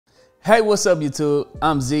Hey, what's up YouTube?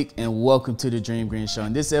 I'm Zeke and welcome to the Dream Green Show.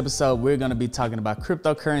 In this episode, we're going to be talking about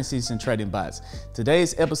cryptocurrencies and trading bots.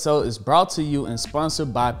 Today's episode is brought to you and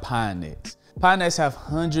sponsored by Pionex. Pionex have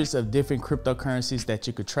hundreds of different cryptocurrencies that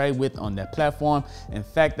you could trade with on their platform. In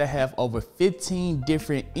fact, they have over 15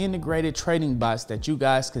 different integrated trading bots that you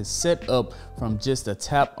guys can set up from just a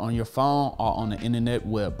tap on your phone or on the internet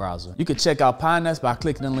web browser. You can check out Pionex by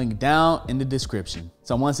clicking the link down in the description.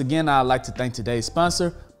 So once again, I'd like to thank today's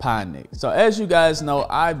sponsor, Pionex. So as you guys know,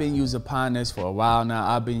 I've been using Pionex for a while now.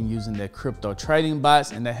 I've been using their crypto trading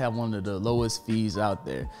bots and they have one of the lowest fees out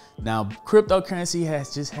there. Now, cryptocurrency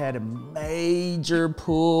has just had a major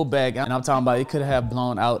pullback, and I'm talking about it could have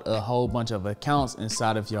blown out a whole bunch of accounts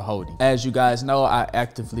inside of your holding. As you guys know, I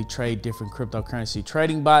actively trade different cryptocurrency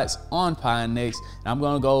trading bots on Pionex, and I'm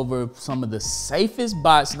going to go over some of the safest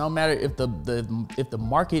bots, no matter if the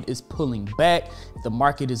market is pulling back, if the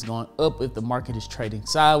market is going up, if the market is trading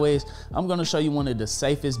sideways. I'm going to show you one of the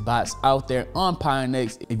safest bots out there on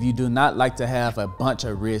Pionex. If you do not like to have a bunch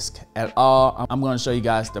of risk at all, I'm going to show you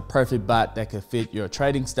guys the perfect bot that could fit your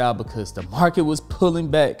trading style, because the market was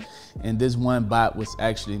pulling back and this one bot was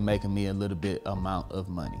actually making me a little bit amount of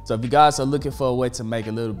money. So if you guys are looking for a way to make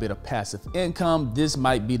a little bit of passive income, this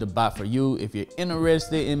might be the bot for you. If you're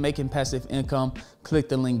interested in making passive income, click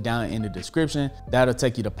the link down in the description. That'll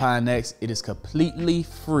take you to Pionex. It is completely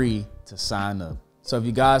free to sign up. So if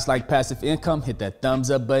you guys like passive income, hit that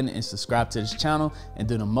thumbs up button and subscribe to this channel, and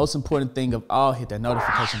do the most important thing of all, hit that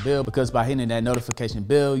notification bell, because by hitting that notification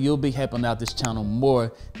bell, you'll be helping out this channel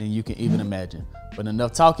more than you can even imagine. But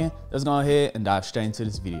enough talking, let's go ahead and dive straight into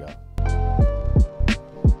this video.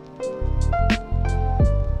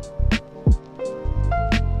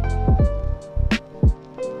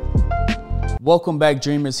 Welcome back,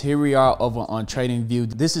 dreamers. Here we are over on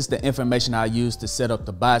TradingView. This is the information I use to set up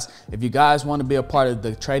the bots. If you guys want to be a part of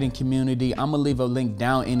the trading community, I'm gonna leave a link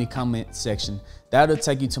down in the comment section. That'll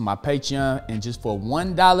take you to my Patreon, and just for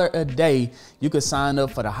 $1 a day, you can sign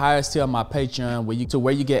up for the highest tier of my Patreon,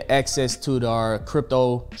 where you get access to our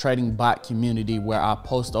crypto trading bot community, where I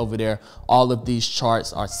post over there all of these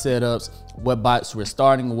charts, our setups, what bots we're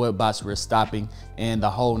starting, what bots we're stopping, and the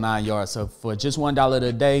whole 9 yards. So for just $1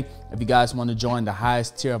 a day, if you guys want to join the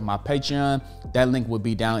highest tier of my Patreon, that link will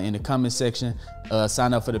be down in the comment section.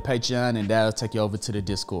 Sign up for the Patreon and that'll take you over to the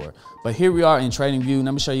Discord. But here we are in TradingView.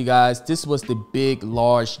 Let me show you guys. This was the big,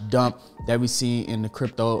 large dump that we see in the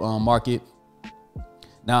crypto market.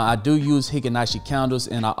 Now, I do use Hikinashi candles,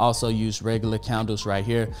 and I also use regular candles right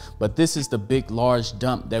here. But this is the big, large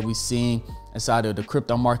dump that we see inside of the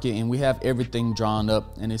crypto market, and we have everything drawn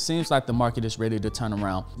up, and it seems like the market is ready to turn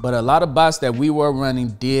around. But a lot of bots that we were running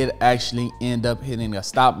did actually end up hitting a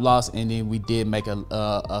stop loss, and then we did make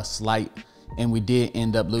a slight, and we did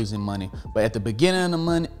end up losing money. But at the beginning of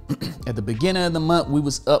the month, we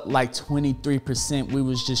was up like 23%. We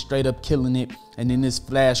was just straight up killing it. And then this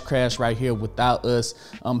flash crash right here, without us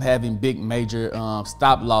having big major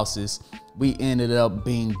stop losses, we ended up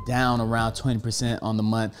being down around 20% on the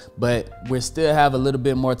month. But we still have a little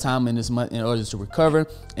bit more time in this month in order to recover.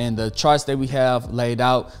 And the charts that we have laid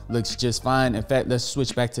out looks just fine. In fact, let's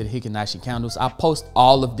switch back to the Hikinashi candles. I post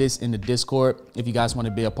all of this in the Discord if you guys want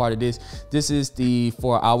to be a part of this. This is the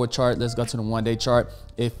 4-hour chart. Let's go to the 1-day chart.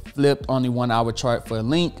 It flipped on the 1-hour chart for a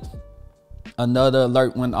link. Another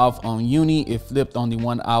alert went off on Uni. It flipped on the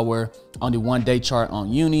 1-day chart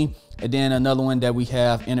on Uni. And then another one that we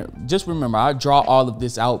have in it. Just remember, I draw all of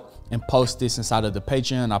this out and post this inside of the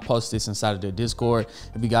Patreon. I post this inside of the Discord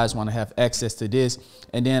if you guys want to have access to this.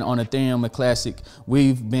 And then on Ethereum and Classic,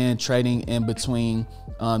 we've been trading in between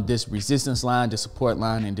this resistance line, the support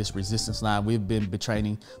line, and this resistance line. We've been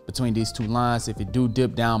trading between these two lines. If it do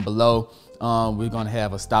dip down below, we're going to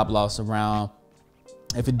have a stop loss around.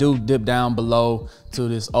 If it do dip down below to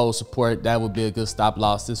this old support, that would be a good stop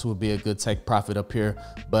loss. This would be a good take profit up here.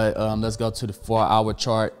 But let's go to the 4-hour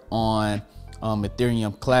chart on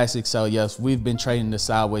Ethereum Classic. So yes, we've been trading the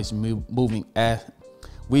sideways moving action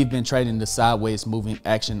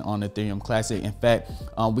on Ethereum Classic. In fact,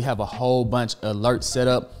 we have a whole bunch of alerts set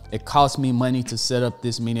up. It costs me money to set up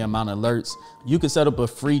this many amount of alerts. You can set up a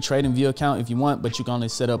free TradingView account if you want, but you can only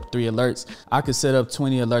set up 3 alerts. I could set up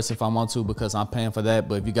 20 alerts if I want to, because I'm paying for that.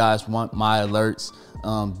 But if you guys want my alerts,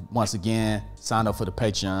 once again, sign up for the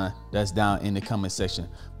Patreon. That's down in the comment section.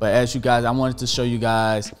 But as you guys, I wanted to show you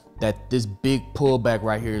guys that this big pullback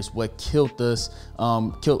right here is what killed us,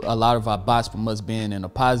 killed a lot of our bots from us being in the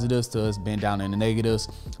positives to us being down in the negatives.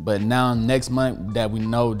 But now next month that we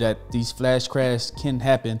know that these flash crashes can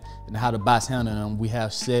happen and how the bots handle them, we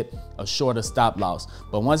have set a shorter stop loss.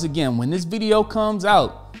 But once again, when this video comes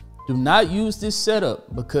out, Do not use this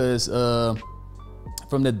setup because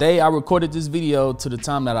from the day I recorded this video to the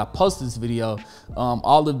time that I posted this video,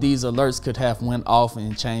 all of these alerts could have went off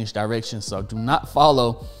and changed direction. So do not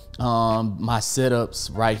follow my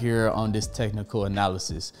setups right here on this technical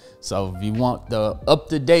analysis. So if you want the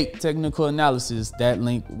up-to-date technical analysis, that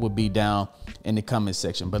link will be down in the comment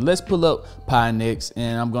section. But let's pull up Pionex,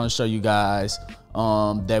 and I'm going to show you guys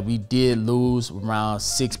that we did lose around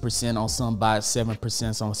 6% on some bots,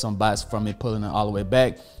 7% on some bots from it pulling it all the way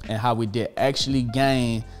back, and how we did actually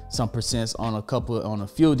gain some percents on a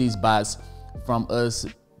few of these bots from us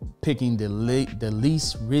picking the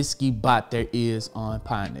least risky bot there is on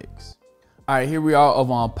Pionex. All right, here we are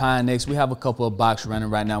over on Pionex. We have a couple of bots running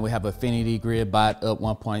right now. We have Affinity Grid bot up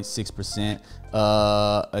 1.6%,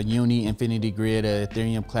 a Uni Infinity Grid, a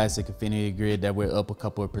Ethereum Classic Infinity Grid that we're up a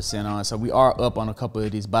couple of percent on. So we are up on a couple of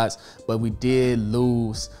these bots, but we did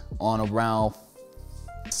lose on around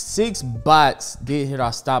 6 bots did hit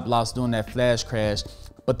our stop loss during that flash crash.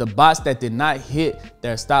 But the bots that did not hit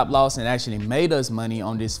their stop loss and actually made us money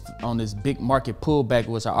on this big market pullback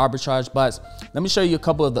was our arbitrage bots. Let me show you a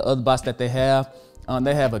couple of the other bots that they have.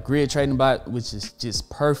 They have a grid trading bot, which is just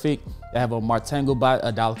perfect. They have a Martangle bot,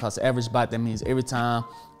 a dollar cost average bot. That means every time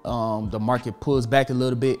the market pulls back a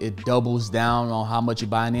little bit, it doubles down on how much you're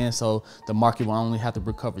buying in. So the market will only have to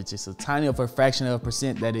recover just a tiny of a fraction of a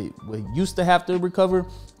percent that it used to have to recover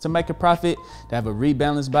to make a profit. They have a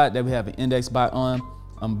rebalance bot that we have an index bot on.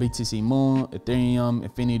 BTC Moon, Ethereum,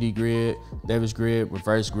 Infinity Grid, Davis Grid,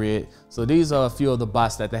 Reverse Grid. So these are a few of the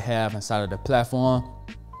bots that they have inside of the platform.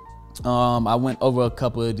 I went over a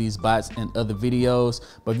couple of these bots in other videos,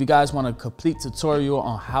 but if you guys want a complete tutorial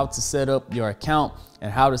on how to set up your account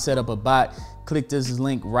and how to set up a bot, click this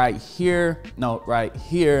link right here. No, right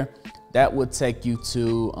here. That would take you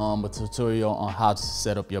to a tutorial on how to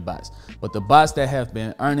set up your bots. But the bots that have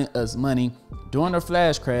been earning us money during the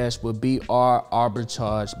flash crash would be our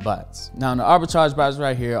arbitrage bots. Now, the arbitrage bots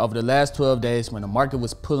right here, over the last 12 days, when the market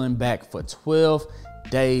was pulling back for 12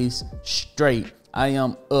 days straight, I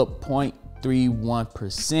am up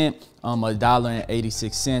 0.31%,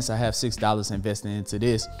 $1.86. I have $6 invested into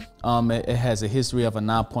this. It has a history of a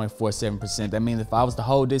 9.47%. That means if I was to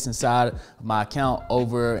hold this inside of my account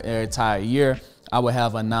over an entire year, I would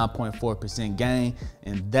have a 9.4% gain,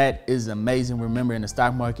 and that is amazing. Remember, in the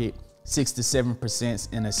stock market, 6 to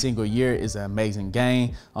 7% in a single year is an amazing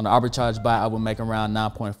gain. On the arbitrage bot, I would make around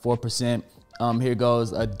 9.4%. Here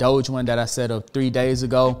goes a Doge one that I set up 3 days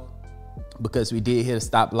ago, because we did hit a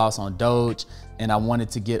stop loss on Doge and I wanted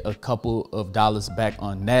to get a couple of dollars back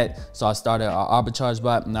on that. So I started our arbitrage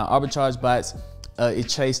bot. Now, arbitrage bots, it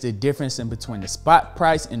trades the difference in between the spot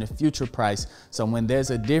price and the future price. So when there's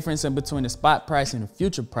a difference in between the spot price and the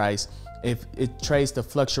future price, if it trades the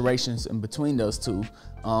fluctuations in between those two,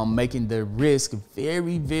 making the risk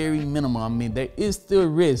very, very minimal. I mean, there is still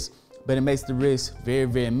risk, but it makes the risk very,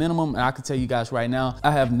 very minimum. And I can tell you guys right now, I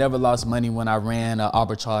have never lost money when I ran an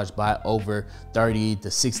arbitrage bot over 30 to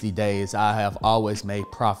 60 days. I have always made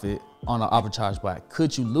profit on an arbitrage bot.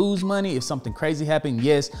 Could you lose money if something crazy happened?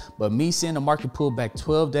 Yes, but me seeing the market pull back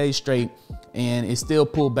 12 days straight, and it still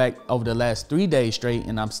pulled back over the last 3 days straight,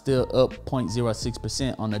 and I'm still up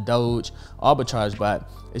 0.06% on the Doge arbitrage bot.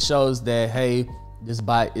 It shows that, hey, this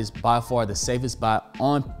bot is by far the safest bot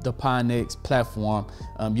on the Pionex platform.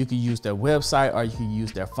 You can use their website or you can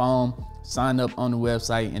use their phone, sign up on the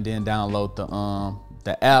website, and then download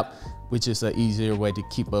the app, which is an easier way to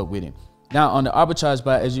keep up with it. Now, on the arbitrage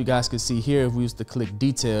bot, as you guys can see here, if we used to click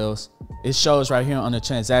details, it shows right here on the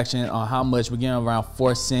transaction on how much we're getting, around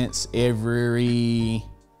 4 cents every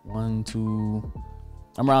around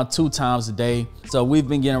 2 times a day. So we've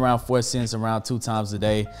been getting around 4 cents around 2 times a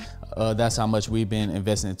day. That's how much we've been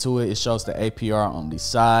investing into it. It shows the APR on the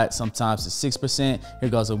side. Sometimes it's 6%. Here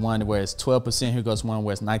goes a one where it's 12%. Here goes one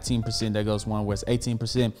where it's 19%. There goes one where it's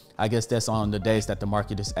 18%. I guess that's on the days that the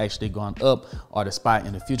market is actually going up, or the spot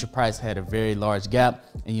in the future price had a very large gap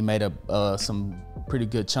and you made some pretty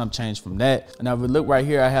good chump change from that. Now, if we look right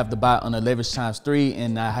here, I have the bot on the leverage ×3,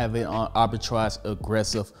 and I have it on arbitrage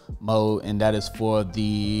aggressive mode, and that is for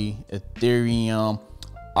the Ethereum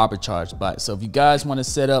arbitrage bot. So if you guys want to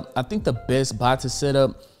set up, I think the best bot to set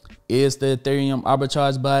up is the Ethereum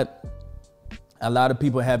arbitrage bot. A lot of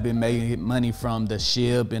people have been making money from the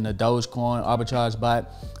SHIB and the Dogecoin arbitrage bot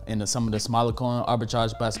and some of the smaller coin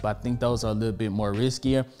arbitrage bots, but I think those are a little bit more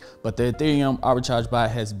riskier. But the Ethereum arbitrage bot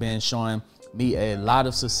has been showing me a lot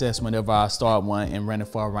of success whenever I start one and run it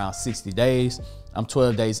for around 60 days. I'm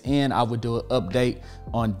 12 days in. I would do an update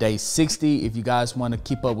on day 60. If you guys want to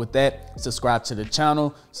keep up with that, subscribe to the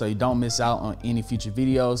channel so you don't miss out on any future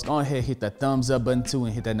videos. Go ahead, hit that thumbs up button too,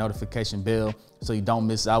 and hit that notification bell so you don't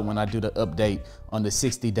miss out when I do the update on the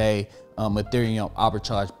 60-day Ethereum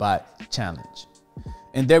arbitrage bot challenge.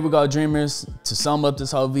 And there we go, dreamers. To sum up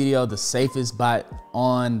this whole video, the safest bot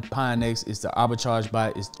on Pionex is the arbitrage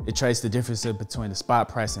bot. It trades the difference between the spot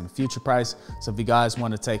price and the future price. So if you guys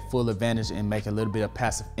want to take full advantage and make a little bit of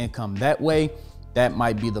passive income that way, that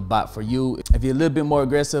might be the bot for you. If you're a little bit more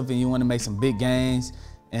aggressive and you want to make some big gains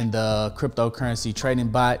in the cryptocurrency trading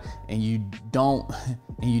bot, and you don't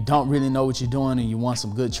really know what you're doing, and you want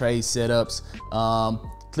some good trade setups,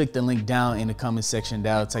 click the link down in the comment section.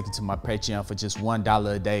 That'll take you to my Patreon for just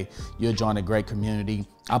 $1 a day. You'll join a great community.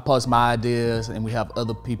 I post my ideas, and we have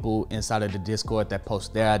other people inside of the Discord that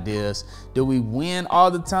post their ideas. Do we win all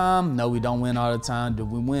the time? No, we don't win all the time. Do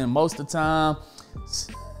we win most of the time?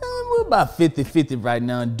 We're about 50-50 right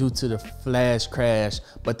now due to the flash crash,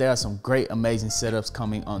 but there are some great, amazing setups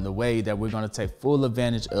coming on the way that we're gonna take full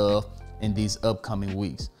advantage of in these upcoming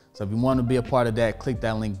weeks. So if you want to be a part of that, click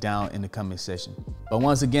that link down in the comment section. But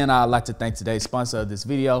once again, I'd like to thank today's sponsor of this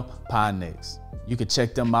video, Pionex. You can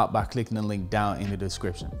check them out by clicking the link down in the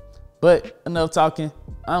description. But enough talking,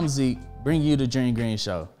 I'm Zeke, bringing you the Dream Green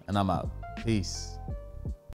Show, and I'm out. Peace.